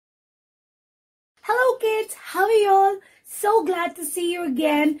Hello kids, how are you all? So glad to see you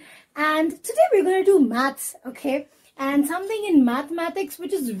again. And today we're going to do maths, okay? And something in mathematics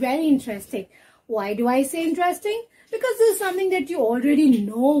which is very interesting. Why do I say interesting? Because this is something that you already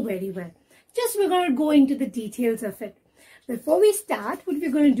know very well. Just we're going to go into the details of it. Before we start, what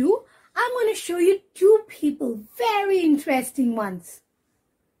we're going to do, I'm going to show you two people, very interesting ones.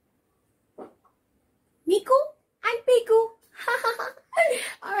 Niku and Piku.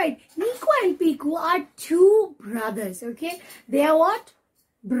 Alright, Niku and Piku are two brothers, okay? They are what?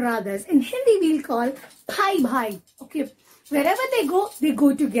 Brothers. In Hindi, we'll call Bhai. Okay, wherever they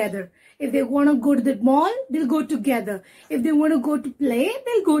go together. If they want to go to the mall, they'll go together. If they want to go to play,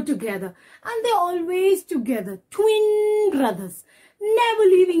 they'll go together. And they're always together. Twin brothers. Never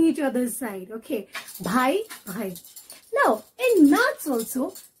leaving each other's side. Okay, Bhai. Now, in maths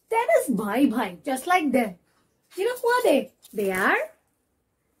also, there is Bhai, just like them. You know who are they? They are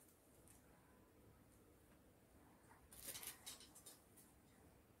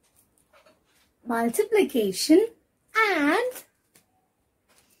multiplication and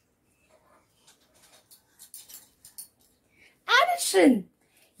addition.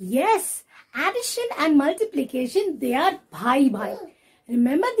 Yes, addition and multiplication, they are Bhai.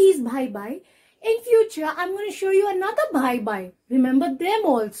 Remember these Bhai? In future, I'm going to show you another Bhai. Remember them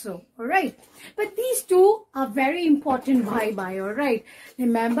also, alright? But these two are very important Bhai, alright?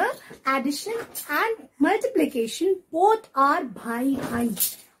 Remember, addition and multiplication, both are Bhai.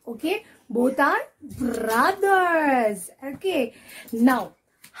 Okay? Both are brothers. Okay? Now,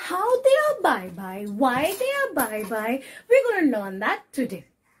 how they are Bhai, why they are Bhai, we're going to learn that today.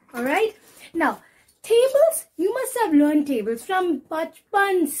 Alright? Now, tables, you must have learned tables from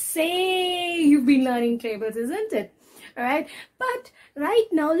Bachpan. Say you've been learning tables, isn't it? Alright, but right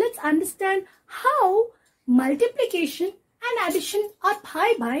now let's understand how multiplication and addition are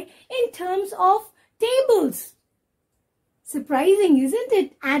Bhai in terms of tables. Surprising, isn't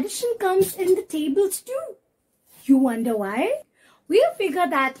it? Addition comes in the tables too. You wonder why? We'll figure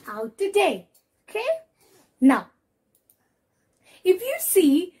that out today. Okay? Now, if you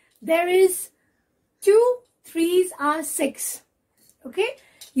see, there is 2 3s are 6. Okay?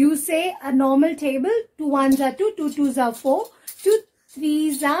 You say a normal table, 2 1s are 2, 2 2s are 4, 2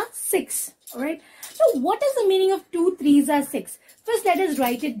 3s are 6. Alright? So what is the meaning of 2 3s are 6? First, let us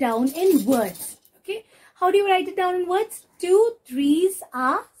write it down in words. Okay? How do you write it down in words? 2 3s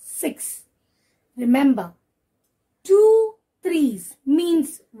are 6. Remember, 2 3s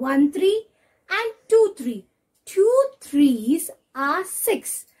means 1 3 and 2 3. 2 3s are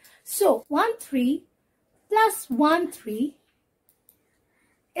 6. So 1 3 plus 1 3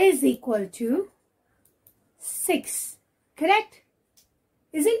 is equal to 6. Correct?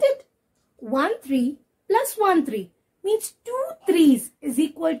 Isn't it? 1 3 plus 1 3 means 2 3s is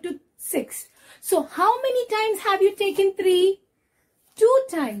equal to 6. So how many times have you taken 3? 2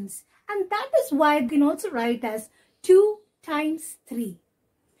 times. And that is why you can also write as 2 times 3.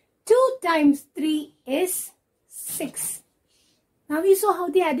 2 times 3 is 6. Now you saw how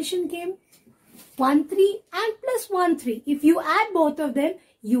the addition came. 1 3 and plus 1 3. If you add both of them,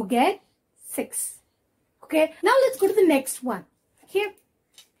 you get 6. Okay. Now let's go to the next one. Okay.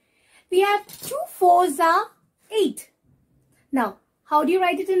 We have 2 4s are 8. Now, how do you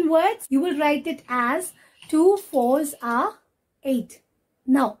write it in words? You will write it as 2 4s are 8.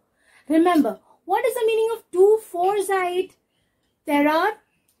 Now, remember, what is the meaning of 2 4s are 8? There are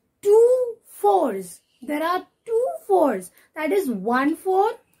 2 4s. There are 2 4s. That is 1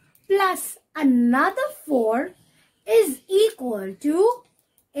 4 plus another 4 is equal to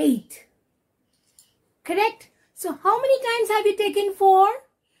 8. Correct? So how many times have you taken 4?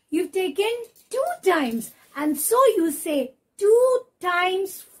 You've taken 2 times. And so you say 2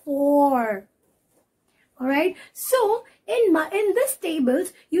 times 4. Alright? So in this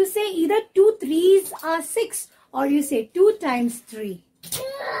tables, you say either 2 3s are 6 or you say 2 times 3.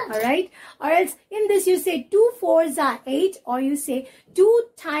 Alright? Or else in this you say 2 4s are 8 or you say 2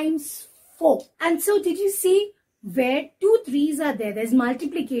 times 4. And so did you see where 2 3s are there? There's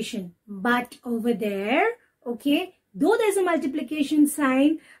multiplication. But over there, okay, though there's a multiplication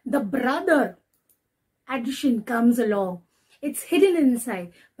sign, the brother addition comes along. It's hidden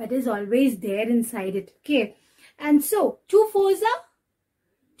inside, but is always there inside it. Okay. And so 2 4s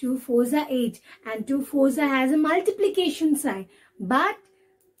are 8 and 2 4s has a multiplication sign. But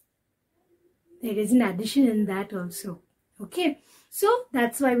there is an addition in that also. Okay. So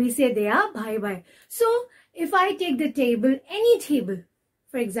that's why we say they are Bhai. So if I take the table, any table,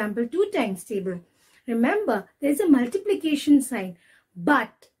 for example, 2 times table, remember there is a multiplication sign.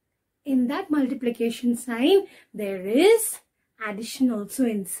 But in that multiplication sign, there is addition also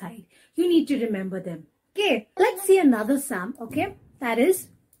inside. You need to remember them. Okay, let's see another sum. Okay, that is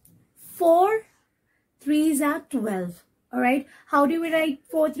 4 3s are 12. Alright, how do we write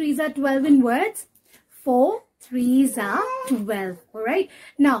 4 3s are 12 in words? 4 3s are 12. Alright,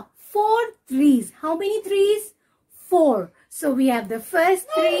 now 4 3s. How many 3s? 4. So we have the first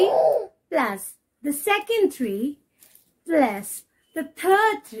 3 plus the second 3 plus the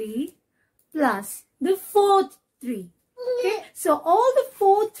third 3 plus the fourth 3. Okay, so all the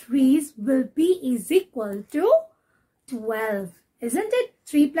 4 3s will be is equal to 12. Isn't it?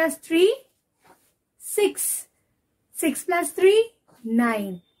 3 plus 3? 6. 6 plus 3?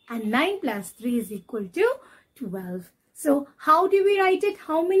 9. And 9 plus 3 is equal to 12. So how do we write it?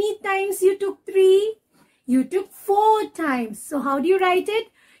 How many times you took 3? You took 4 times. So how do you write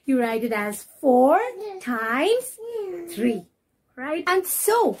it? You write it as 4 times 3. Right? And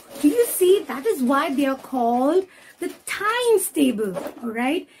so, do you see, that is why they are called the times table.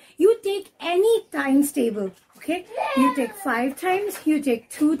 Alright? You take any times table. Okay? You take 5 times, you take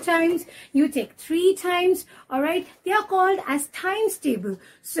 2 times, you take 3 times. Alright? They are called as times table.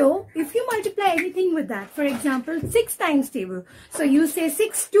 So, if you multiply anything with that, for example, 6 times table. So, you say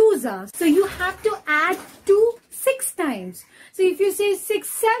 6 2s are. So, you have to add 2 6 times. So, if you say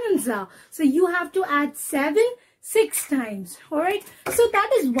 6 7s are. So, you have to add 7 6 times. Alright? So,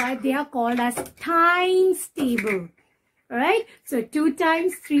 that is why they are called as times table. Alright, so 2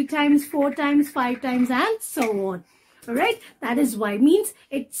 times, 3 times, 4 times, 5 times and so on. Alright, that is why, means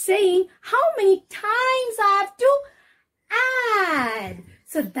it's saying how many times I have to add.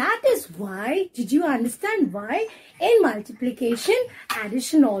 So that is why, did you understand why in multiplication,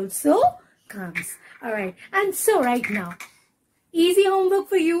 addition also comes. Alright, and so right now, easy homework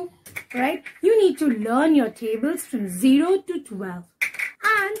for you. Right, you need to learn your tables from 0 to 12.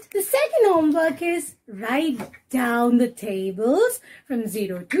 And the second homework is write down the tables from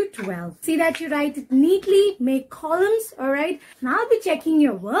 0 to 12. See that you write it neatly, make columns, alright? And I'll be checking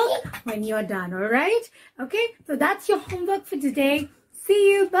your work when you're done, alright? Okay, so that's your homework for today.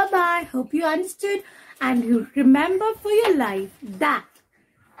 See you, bye-bye. Hope you understood. And you remember for your life that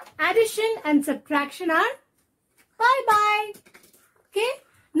addition and subtraction are bye-bye. Okay,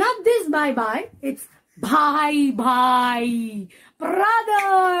 not this bye-bye, it's bye-bye.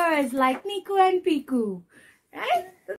 Brothers like Niku and Piku. Right?